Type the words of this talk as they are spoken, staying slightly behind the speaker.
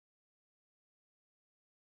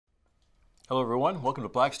Hello everyone, welcome to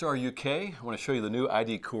Blackstar UK. I want to show you the new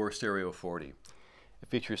ID Core Stereo 40. It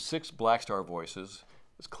features 6 Blackstar voices.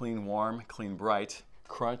 It's clean warm, clean bright,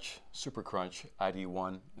 crunch, super crunch,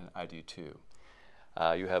 ID1 and ID2.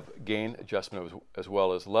 You have gain adjustment as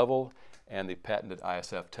well as level and the patented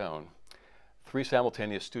ISF tone. 3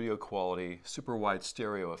 simultaneous studio quality super wide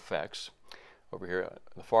stereo effects. Over here on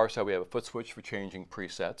the far side we have a foot switch for changing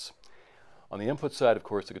presets. On the input side, of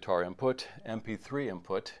course, the guitar input, MP3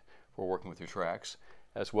 input for working with your tracks,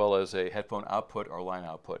 as well as a headphone output or line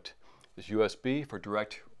output. There's USB for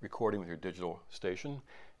direct recording with your digital station,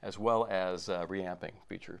 as well as a reamping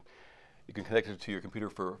feature. You can connect it to your computer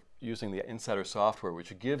for using the Insider software,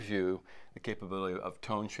 which gives you the capability of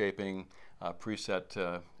tone shaping,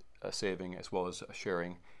 preset saving, as well as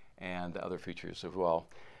sharing, and other features as well.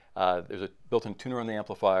 There's a built-in tuner on the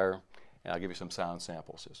amplifier, and I'll give you some sound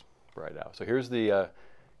samples right now. So here's the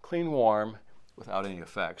clean warm without any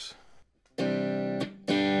effects. With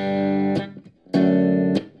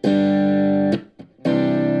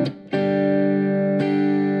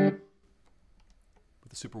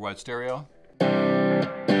the super wide stereo.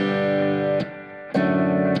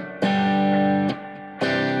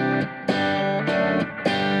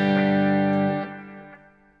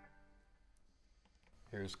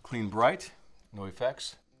 Here's clean bright, no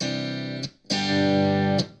effects.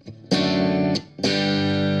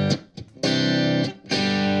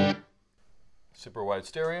 Super wide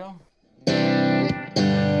stereo.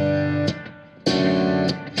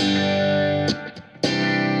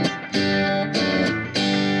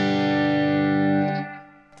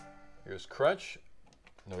 Here's crunch,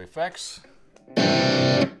 no effects.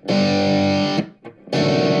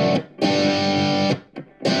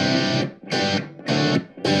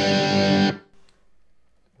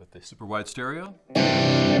 With the super wide stereo.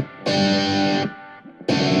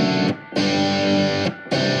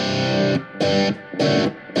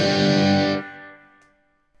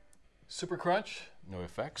 Super crunch, no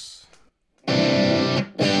effects. With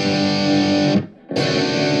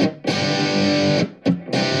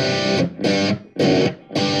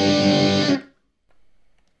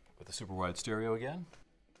the super wide stereo again.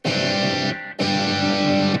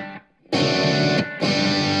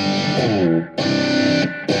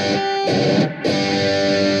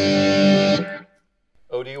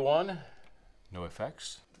 OD1, no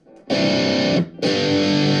effects.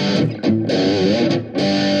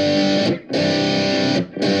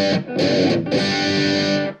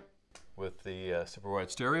 With the super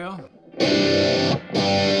wide stereo.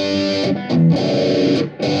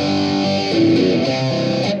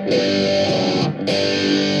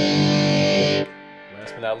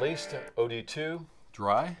 Last but not least, OD2,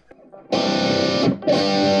 dry.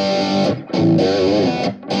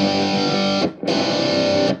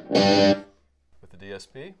 With the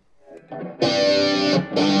DSP.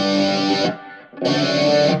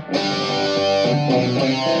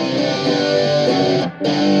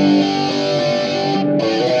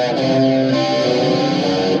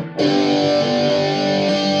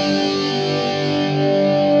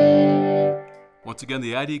 Once again,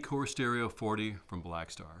 the ID Core Stereo 40 from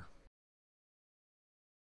Blackstar.